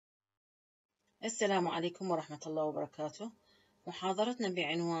السلام عليكم ورحمة الله وبركاته. محاضرتنا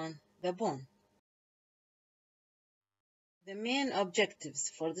بعنوان The Bone. The main objectives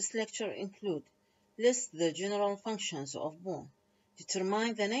for this lecture include: list the general functions of bone,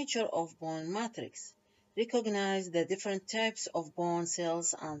 determine the nature of bone matrix, recognize the different types of bone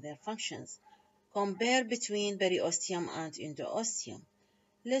cells and their functions, compare between periosteum and endosteum,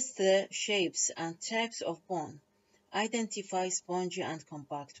 list the shapes and types of bone, identify spongy and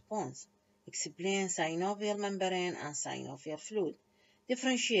compact bones, explain synovial membrane and synovial fluid,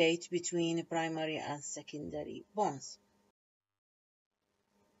 differentiate between primary and secondary bones.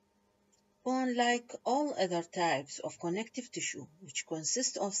 Bone, like all other types of connective tissue, which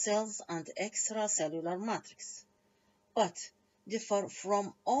consist of cells and extracellular matrix, but differ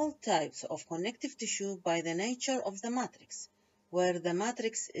from all types of connective tissue by the nature of the matrix, where the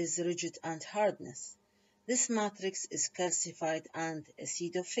matrix is rigid and hardness. This matrix is calcified and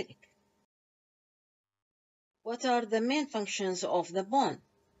acidophilic. What are the main functions of the bone?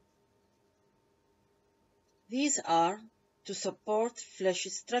 These are to support fleshy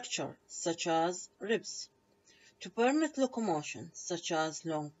structure, such as ribs, to permit locomotion, such as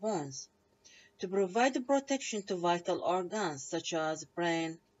long bones, to provide protection to vital organs, such as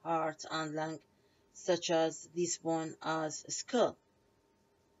brain, heart, and lung, such as this bone as skull.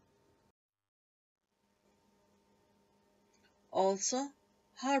 Also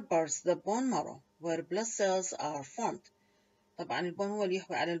harbors the bone marrow, where blood cells are formed. طبعا البون هو اللي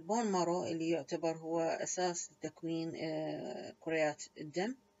يحوي على البون مارو اللي يعتبر هو أساس تكوين كريات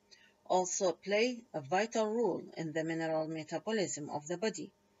الدم. Also play a vital role in the mineral metabolism of the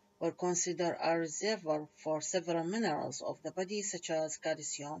body, or consider a reservoir for several minerals of the body such as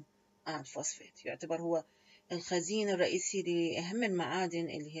calcium and phosphate. يعتبر هو الخزين الرئيسي لأهم المعادن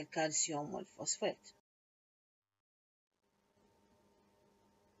اللي هي الكالسيوم والفوسفات.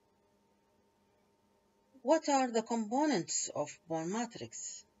 What are the components of bone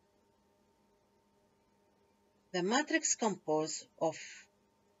matrix? The matrix composed of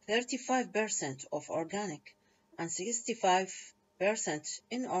 35% of organic and 65%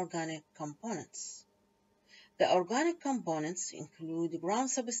 inorganic components. The organic components include ground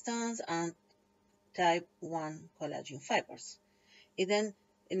substance and type 1 collagen fibers. إذن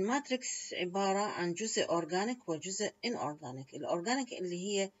الماتريكس عبارة عن جزء organic وجزء inorganic. الأورجانيك اللي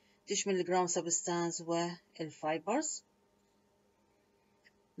هي تشمل الجراوند سبستانس والفايبرز.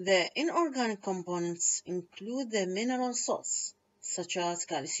 The inorganic components include the mineral salts such as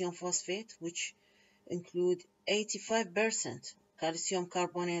calcium phosphate, which include 85%, calcium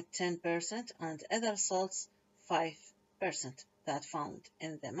carbonate 10%, and other salts 5% that found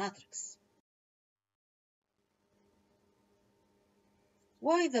in the matrix.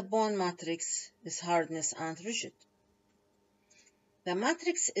 Why the bone matrix is hardness and rigid? The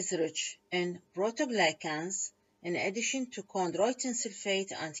matrix is rich in protoglycans in addition to chondroitin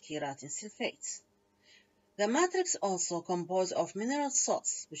sulfate and keratin sulfates. The matrix also composed of mineral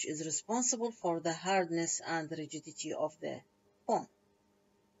salts, which is responsible for the hardness and rigidity of the bone.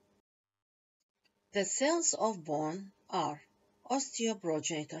 The cells of bone are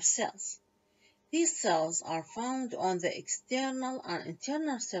osteoprogenitor cells. These cells are found on the external and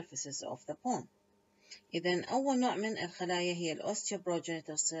internal surfaces of the bone. إذن أول نوع من الخلايا هي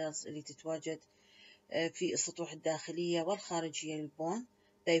الأوستيوبروجينيتور cells اللي تتواجد في السطوح الداخلية والخارجية للبون.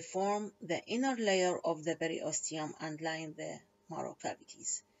 They form the inner layer of the periosteum and line the marrow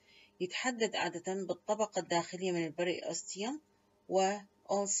cavities. يتحدد عادة بالطبقة الداخلية من البريوستيوم و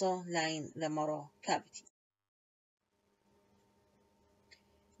also line the marrow cavity.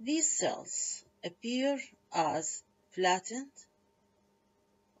 These cells appear as flattened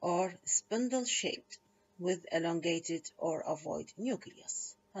or spindle-shaped with elongated or ovoid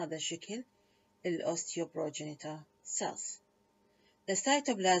nucleus. هذا شكل الأوستيوبروجينيتور cells. The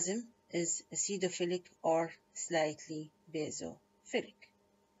cytoplasm is acidophilic or slightly basophilic.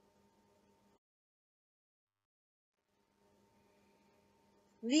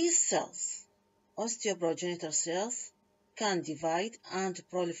 These cells, osteoprogenitor cells, can divide and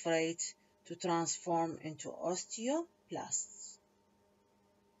proliferate to transform into osteoblasts.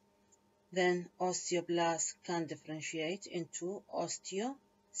 Then osteoblasts can differentiate into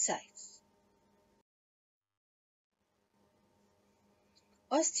osteocytes.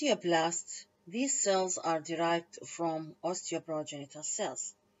 Osteoblasts, these cells are derived from osteoprogenitor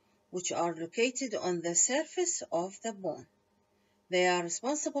cells, which are located on the surface of the bone. They are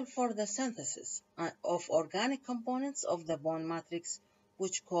responsible for the synthesis of organic components of the bone matrix,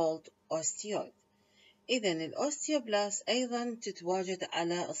 which called osteoid. إذن الأوستيوبلاست أيضا تتواجد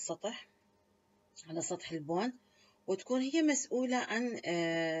على السطح على سطح البون، وتكون هي مسؤولة عن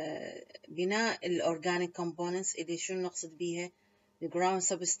بناء الأورجانيك كومبوننتس اللي شنو نقصد بيها الجراوند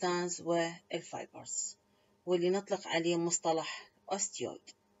سبستانس والفايبرز، واللي نطلق عليه مصطلح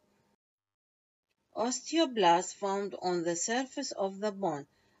osteoid. Osteoblast found on the surface of the bone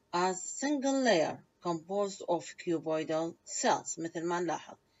as single layer composed of cuboidal cells. مثل ما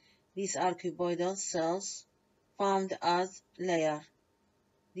نلاحظ these are cuboidal cells found as layer.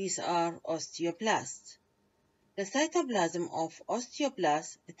 These are osteoblasts. The cytoplasm of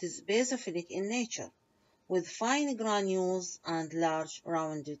osteoblast it is basophilic in nature with fine granules and large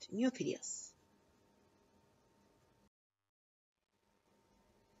rounded nucleus.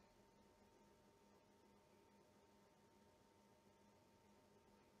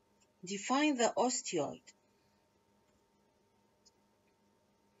 Define the osteoid.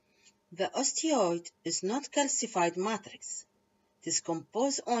 The osteoid is not calcified matrix. It is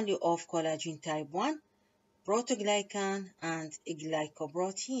composed only of collagen type 1, protoglycan, and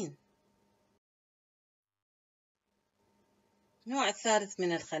glycoprotein. النوع الثالث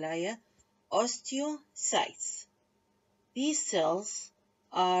من الخلايا osteocytes. These cells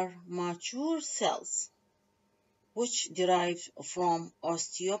are mature cells which derive from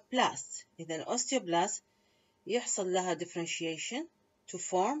osteoblast. إذا osteoblast يحصل لها differentiation to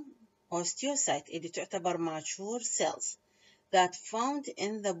form osteocyte اللي تعتبر mature cells that found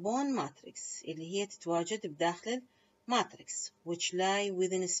in the bone matrix اللي هي تتواجد بداخل الماتريكس which lie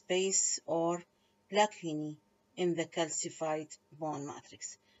within space or lacunae in the calcified bone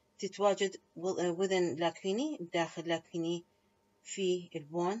matrix. تتواجد within lacunae بداخل lacunae في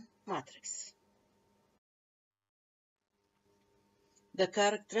البون matrix. The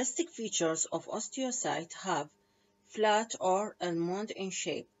characteristic features of osteocyte have flat or almond in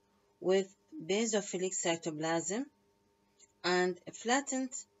shape with basophilic cytoplasm and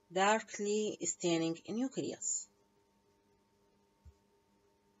flattened, darkly staining nucleus.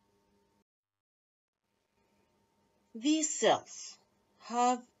 These cells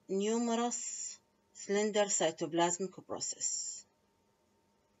have numerous slender cytoplasmic processes.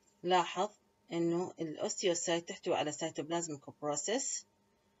 لاحظ إنه الأوستيوسايت تحتوي على cytoplasmic process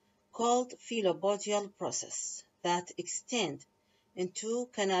called phylopodial process that extend into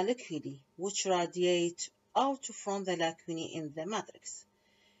canaliculi which radiate out from the lacunae in the matrix.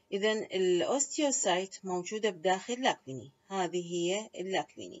 إذن الأوستيوسايت موجودة بداخل لاكوني. هذه هي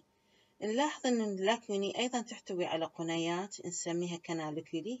اللاكوني. نلاحظ أن اللاكوني أيضا تحتوي على قنيات نسميها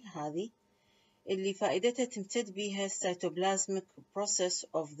كاناليكولي هذه اللي فائدتها تمتد بها السيتوبلازميك process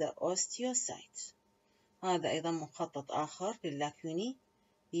of the osteocyte. هذا أيضا مخطط آخر للاكوني.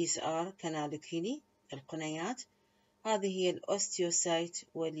 These are canaliculi القنيات. هذه هي الأوستيوسايت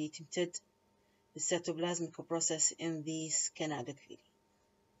واللي تمتد السيتوبلازميك process in these canaliculi.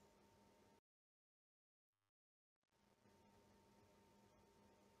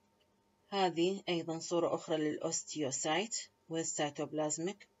 هذه أيضا صورة أخرى للأوستيوسايت with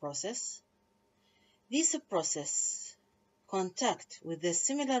cytoplasmic process. This process contact with the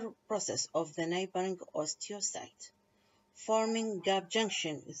similar process of the neighboring osteocyte, forming gap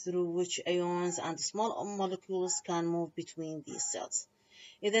junction through which ions and small molecules can move between these cells.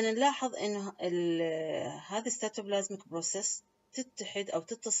 إذا نلاحظ أن هذا السيتوبلازميك process تتحد أو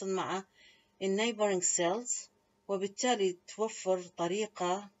تتصل مع neighboring cells وبالتالي توفر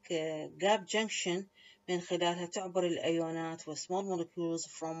طريقة gap junction من خلالها تعبر الأيونات و small molecules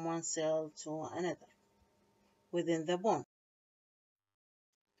from one cell to another within the bone.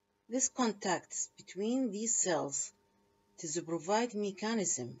 This contacts between these cells to provide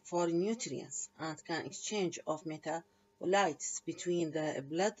mechanism for nutrients and can exchange of metabolites between the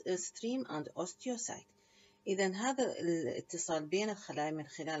bloodstream and osteocyte. إذا هذا الاتصال بين الخلايا من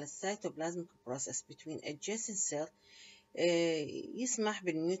خلال السيتوبلازميك process between adjacent cell يسمح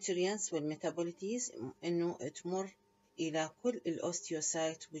بالنيوترينز والميتابوليتيز إنه تمر إلى كل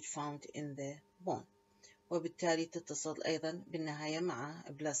الأوستيوسايت which found in the bone وبالتالي تتصل أيضا بالنهاية مع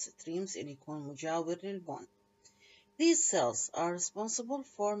blood streams اللي يكون مجاور للبون. These cells are responsible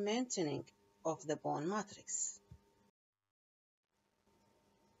for maintaining of the bone matrix.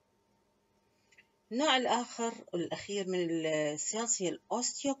 النوع الأخير من السيلز هي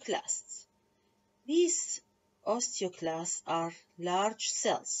الأوستيوكلاست. These osteoclasts are large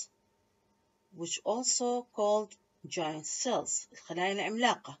cells which also called giant cells الخلايا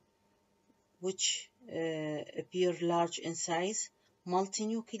العملاقة which appear large in size,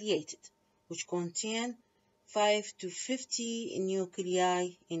 multinucleated, which contain 5 to 50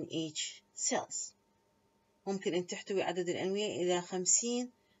 nuclei in each cells. ممكن أن تحتوي عدد الأنوية إلى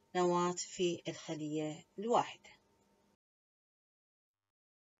 50 نواة في الخلية الواحدة.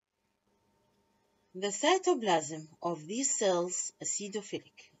 The cytoplasm of these cells is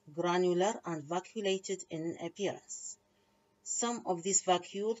acidophilic, granular, and vacuolated in appearance. Some of these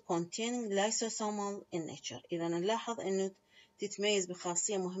vacuoles containing lysosomal in nature. إذا نلاحظ إنه تتميز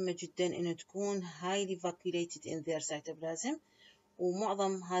بخاصية مهمة جدا إنه تكون highly vacuolated in their cytoplasm،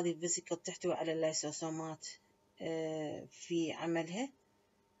 ومعظم هذه الفيسيكل تحتوي على اللايسوسومات في عملها.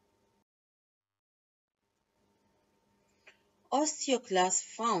 Osteoclast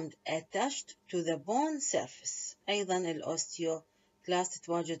found attached to the bone surface. أيضا الأوستيوكلاست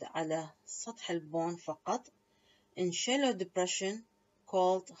تتواجد على سطح البون فقط in shallow depression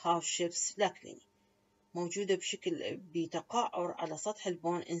called half shapes lacunae. موجودة بتقعر على سطح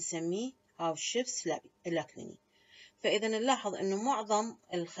البون نسميه half shapes lacunae. فإذا نلاحظ أنه معظم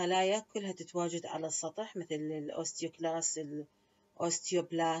الخلايا كلها تتواجد على السطح مثل الأوستيوكلاست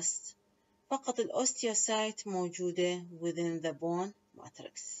الأوستيوبلاست، فقط الأوستيوسايت موجودة within the bone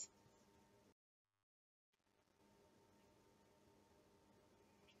matrix.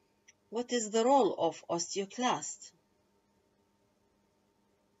 What is the role of osteoclast?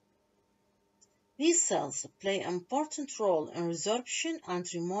 These cells play an important role in resorption and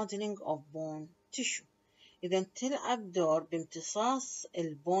remodeling of bone tissue. إذا تلعب دور بامتصاص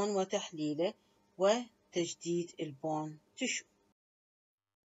البون وتحليله وتجديد البون tissue.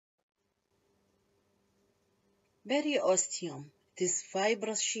 Periosteum. It is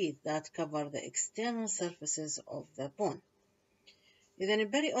fibrous sheath that cover the external surfaces of the bone. إذا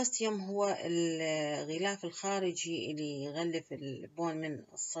البريوستيوم هو الغلاف الخارجي اللي يغلف البون من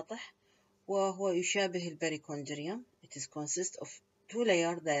السطح، وهو يشابه البريكوندريوم. It is consists of two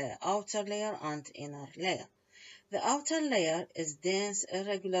layers, the outer layer and inner layer. The outer layer is dense,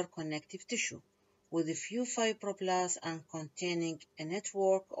 irregular connective tissue with a few fibroblasts and containing a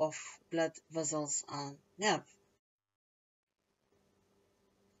network of blood vessels and nerve.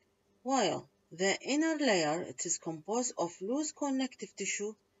 While the inner layer, it is composed of loose connective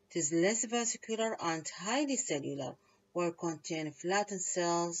tissue. It is less vascular and highly cellular, where contain flattened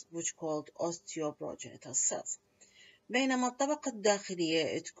cells which called osteoprogenital cells. بينما الطبقة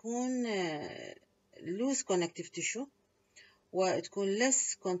الداخلية تكون loose connective tissue وتكون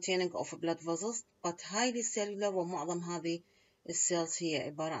less containing of blood vessels but highly cellular، ومعظم هذه السيلز هي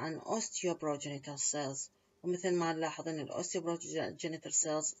عبارة عن osteoprogenital cells. ومثل ما نلاحظ أن osteoprogenital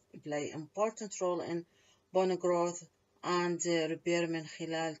cells play important role in bone growth and repair من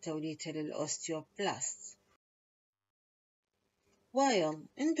خلال توليدها للأوستيوبلاست. While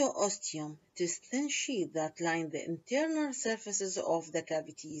endosteum is thin sheath that line the internal surfaces of the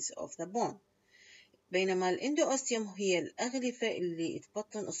cavities of the bone. بينما الاندوستيوم هي الأغلفة اللي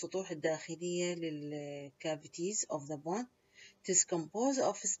تبطن السطوح الداخلية للcavities of the bone. It is composed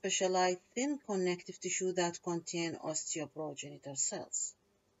of specialized thin connective tissue that contain osteoprogenital cells.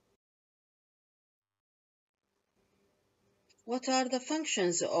 What are the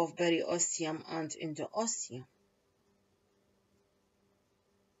functions of periosteum and endosteum?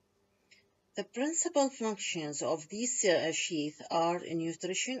 The principal functions of these sheath are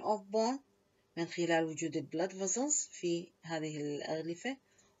nutrition of bone من خلال وجود blood vessels في هذه الأغلفة.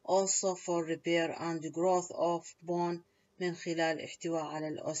 Also for repair and growth of bone من خلال احتواء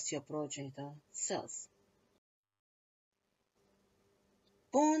على osteoprogenital cells.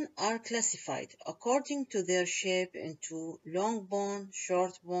 Bone are classified according to their shape into long bone,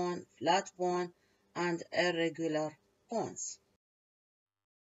 short bone, flat bone, and irregular bones.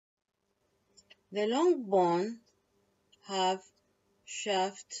 The long bone have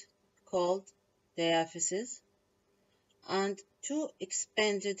shaft called diaphysis and two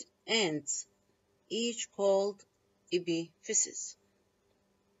expanded ends, each called epiphysis.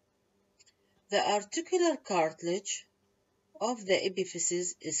 The articular cartilage of the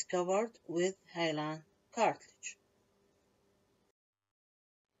epiphysis is covered with hyaline cartilage.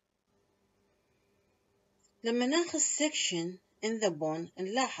 لما ناخذ section in the bone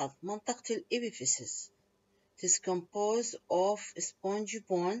نلاحظ منطقة الepiphysis. It is composed of spongy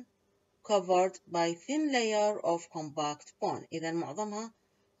bone covered by thin layer of compact bone. إذا معظمها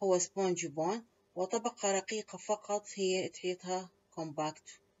هو spongy bone وطبقة رقيقة فقط هي تحيطها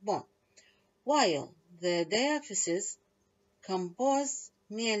compact bone. While the diaphysis composed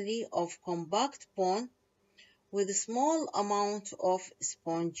mainly of compact bone with a small amount of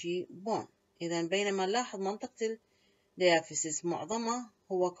spongy bone. إذا بينما نلاحظ منطقة الديافيسيس معظمها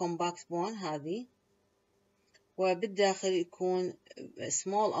هو compact bone هذه، وبالداخل يكون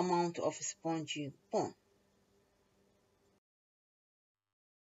small amount of spongy bone.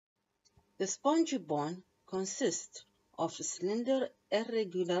 The spongy bone consists of slender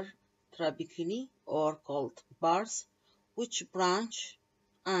irregular trabeculae or called bars which branch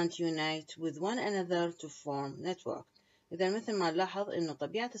and unite with one another to form network. إذا مثل ما نلاحظ إنه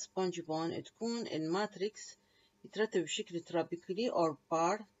طبيعة سبونج بون تكون الماتريكس يترتب بشكل ترابيكولي أو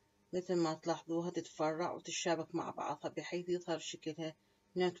بار، مثل ما تلاحظوها تتفرع وتتشابك مع بعضها بحيث يظهر شكلها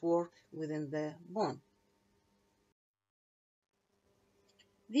network within the bone.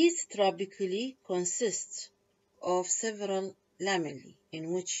 These trabeculae consist of several lamellae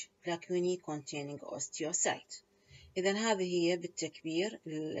in which lacunae containing osteocyte. إذا هذه هي بالتكبير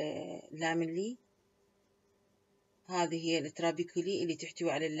اللاملي، هذه هي الترابيكولي اللي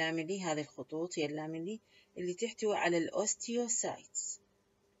تحتوي على اللاملي، هذه الخطوط هي اللاملي اللي تحتوي على الأوستيوسايتس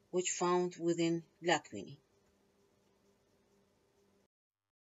which found within lacunae.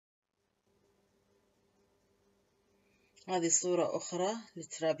 هذه صورة أخرى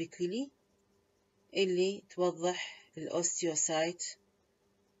للترابيكولي اللي توضح الأوستيوسايت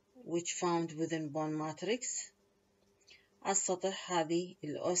which found within bone matrix. على السطح هذه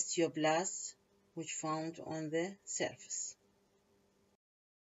الأوستيوبلاست which found on the surface.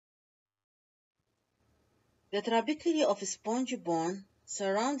 The trabeculae of spongy bone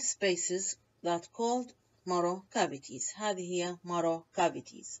surround spaces that called marrow cavities. هذه هي marrow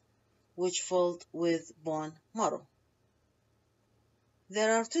cavities which filled with bone marrow.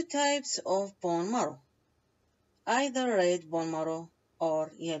 There are two types of bone marrow, either red bone marrow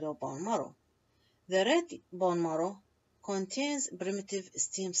or yellow bone marrow. The red bone marrow contains primitive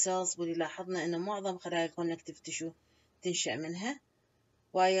stem cells، واللي لاحظنا أن معظم خلايا connective tissue تنشأ منها،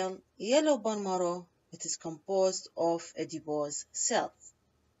 while yellow bone marrow it is composed of adipose cells.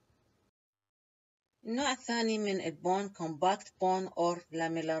 النوع الثاني من البون compact bone or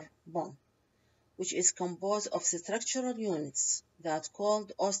lamellar bone, which is composed of structural units that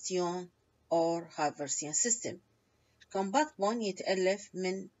called osteon or Haversian system. compact bone يتألف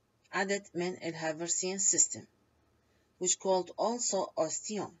من عدد من الهافرسيان system which called also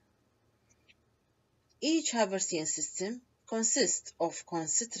osteon. Each Haversian system consists of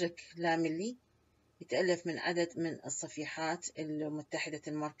concentric lamellae يتألف من عدد من الصفيحات المتحدة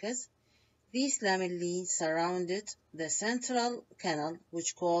المركز. These lamellae surrounded the central canal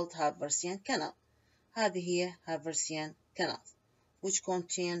which called Haversian canal. هذه هي Haversian canal which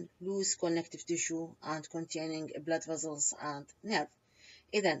contain loose connective tissue and containing blood vessels and nerve.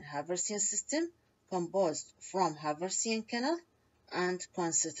 إذن Haversian system composed from Haversian canal and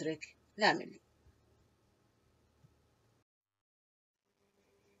concentric lamellae.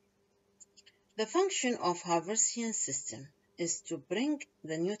 The function of Haversian system is to bring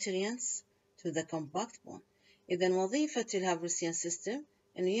the nutrients to the compact bone. إذن وظيفة الهافرسيان system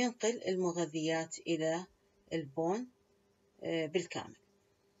أنه ينقل المغذيات إلى البون بالكامل.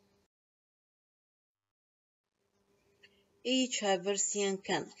 Each Haversian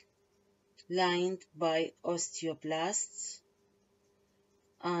canal lined by osteoblasts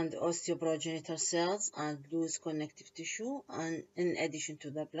and osteoprogenitor cells and loose connective tissue, and in addition to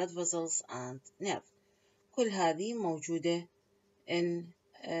the blood vessels and nerve. كل هذه موجودة in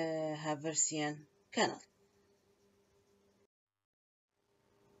Haversian canal.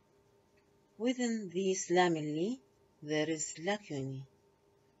 Within these lamellae there is lacunae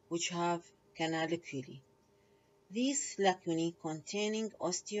which have canaliculi. These lacunae containing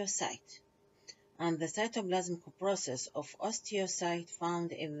osteocyte and the cytoplasmic process of osteocyte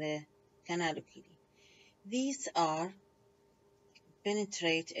found in the canaliculi. These are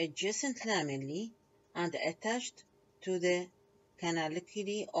penetrate adjacent lamellae and attached to the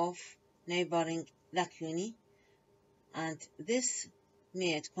canaliculi of neighboring lacunae, and this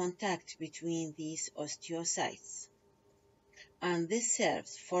made contact between these osteocytes. And this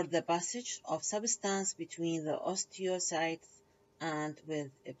serves for the passage of substance between the osteocytes and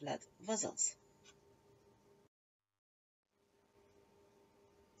with the blood vessels.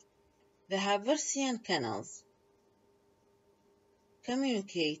 The Haversian canals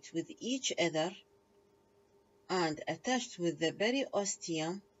communicate with each other and attached with the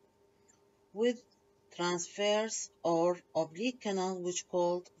periosteum with transverse or oblique canal which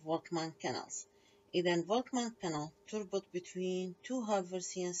called Volkmann canals. إذن Volkmann canal تربط between two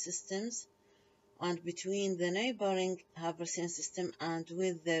Haversian systems and between the neighboring Haversian system and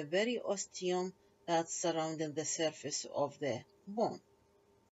with the periosteum that surrounded the surface of the bone.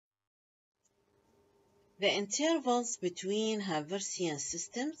 The intervals between Haversian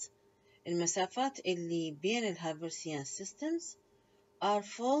systems، المسافات اللي بين الهافرسيان systems are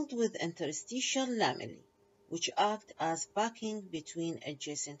filled with interstitial lamellae which act as backing between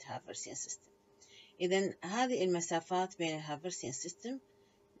adjacent Haversian systems. إذن هذه المسافات بين الهافرسيان system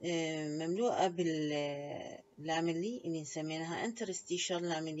مملوءة باللاملي اللي نسمينها interstitial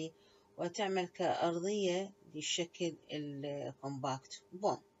lamellae، وتعمل كأرضية لشكل الكومباكت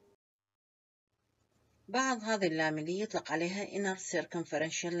بون. بعض هذه اللاملي يطلق عليها inner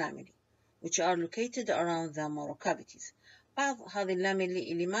circumferential lamella which are located around the marrow cavities. بعض هذه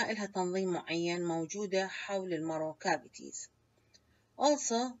اللاملي اللي ما إلها تنظيم معين موجودة حول المارو cavities.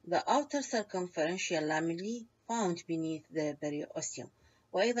 Also, the outer circumferential lamellae found beneath the periosteum.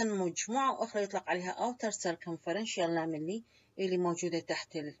 وأيضا مجموعة أخرى يطلق عليها outer circumferential lamellae اللي موجودة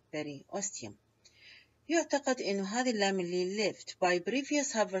تحت البريوستيوم. يعتقد أن هذه اللاملي lived by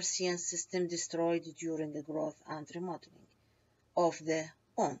previous Haversian system destroyed during the growth and remodeling of the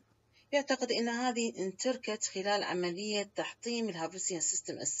bone. يعتقد أن هذه انتركت خلال عملية تحطيم الهافرسيان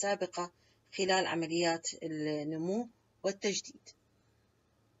سيستم السابقة خلال عمليات النمو والتجديد.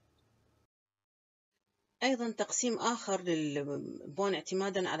 أيضا تقسيم آخر للبون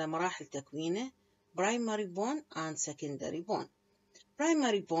اعتمادا على مراحل تكوينه primary bone and secondary bone.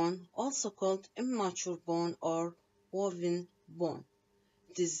 Primary bone, also called immature bone or woven bone.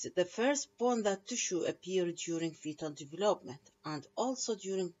 It is the first bone that tissue appeared during fetal development and also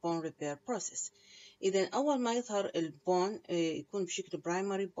during bone repair process. إذا أول ما يظهر البون يكون بشكل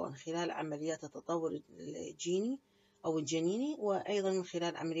primary bone خلال عمليات التطور الجيني أو الجنيني وأيضا من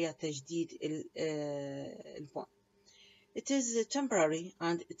خلال عمليات تجديد البون. It is temporary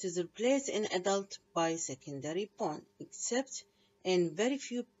and it is replaced in adult by secondary bone, except in very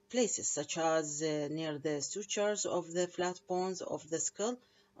few places such as near the sutures of the flat bones of the skull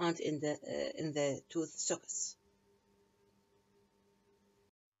and in the tooth sockets.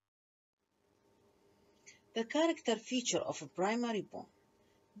 The character feature of a primary bone.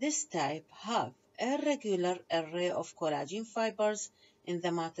 This type have irregular array of collagen fibers in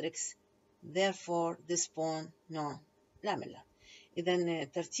the matrix, therefore this bone non-lamellar. إذا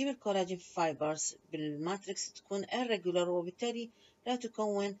ترتيب الكولاجين فايبرز بالماتريكس تكون irregular وبالتالي لا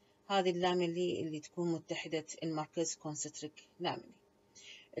تكون هذه اللاملي اللي تكون متحدة المركز concentric لاملي.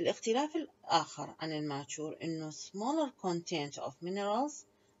 الاختلاف الآخر عن الماتشور إنه smaller content of minerals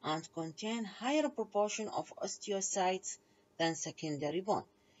and contain higher proportion of osteocytes than secondary bone.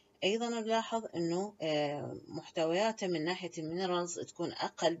 أيضا نلاحظ إنه محتوياته من ناحية المينرالز تكون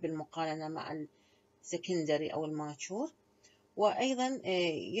أقل بالمقارنة مع السكندري أو الماتشور وأيضا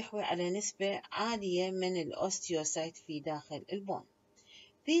يحوي على نسبة عالية من الأوستيوسايت في داخل البون.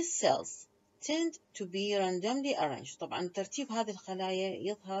 These cells tend to be randomly arranged. طبعا ترتيب هذه الخلايا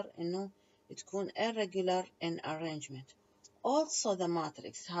يظهر أنه تكون irregular in arrangement. Also the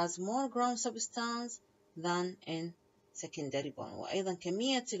matrix has more ground substance than in secondary bone. وأيضا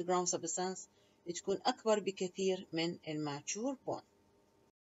كمية الground substance تكون أكبر بكثير من الماتشور bone.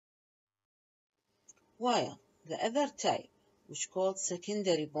 While the other type which called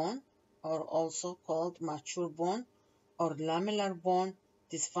secondary bone or also called mature bone or lamellar bone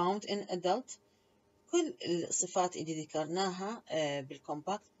is found in adult. كل الصفات اللي ذكرناها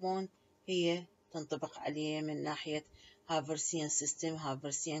بالcompact bone هي تنطبق عليه من ناحية Haversian system,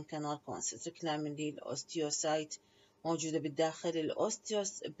 Haversian canal, concentric lamellae, الأوستيوسايت موجودة بالداخل,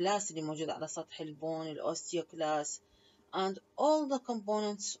 الأوستيوبلاست اللي موجودة على سطح البون, الأوستيوكلاس, and all the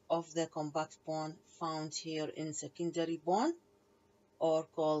components of the compact bone found here in secondary bone or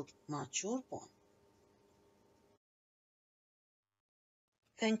called mature bone.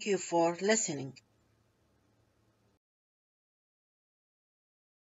 Thank you for listening.